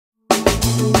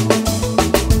Hey,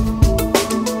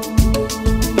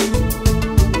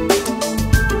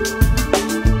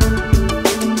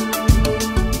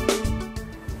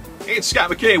 it's Scott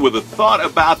McKay with a thought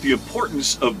about the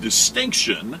importance of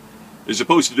distinction as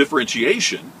opposed to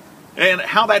differentiation and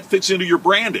how that fits into your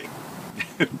branding.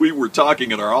 We were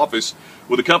talking in our office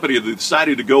with a company that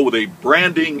decided to go with a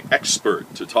branding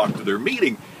expert to talk to their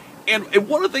meeting. And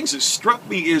one of the things that struck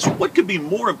me is what could be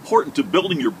more important to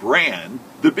building your brand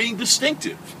than being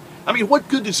distinctive? I mean, what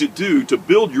good does it do to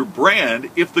build your brand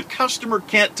if the customer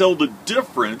can't tell the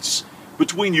difference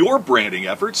between your branding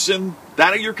efforts and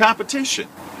that of your competition?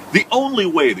 The only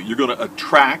way that you're going to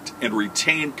attract and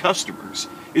retain customers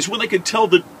is when they can tell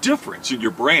the difference in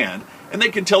your brand and they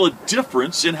can tell a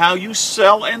difference in how you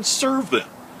sell and serve them.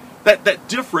 That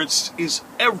difference is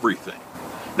everything.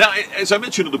 Now, as I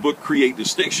mentioned in the book, Create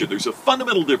Distinction, there's a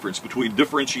fundamental difference between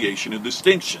differentiation and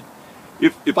distinction.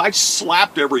 If I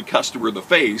slapped every customer in the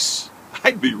face,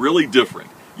 I'd be really different.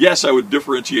 Yes, I would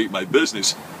differentiate my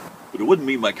business, but it wouldn't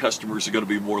mean my customers are going to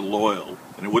be more loyal,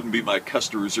 and it wouldn't mean my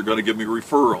customers are going to give me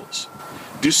referrals.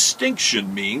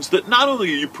 Distinction means that not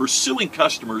only are you pursuing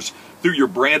customers through your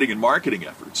branding and marketing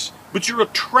efforts, but you're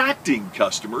attracting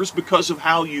customers because of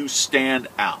how you stand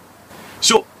out.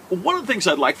 So one of the things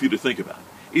I'd like for you to think about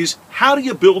is how do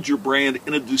you build your brand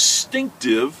in a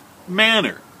distinctive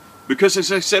manner? Because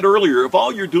as I said earlier, if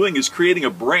all you're doing is creating a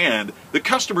brand, the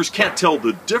customers can't tell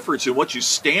the difference in what you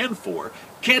stand for,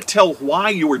 can't tell why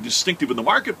you are distinctive in the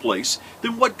marketplace,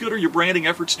 then what good are your branding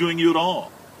efforts doing you at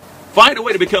all? Find a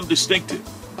way to become distinctive.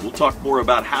 We'll talk more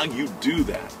about how you do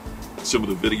that in some of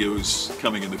the videos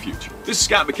coming in the future. This is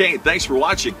Scott McKay. Thanks for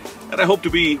watching, and I hope to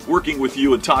be working with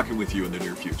you and talking with you in the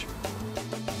near future.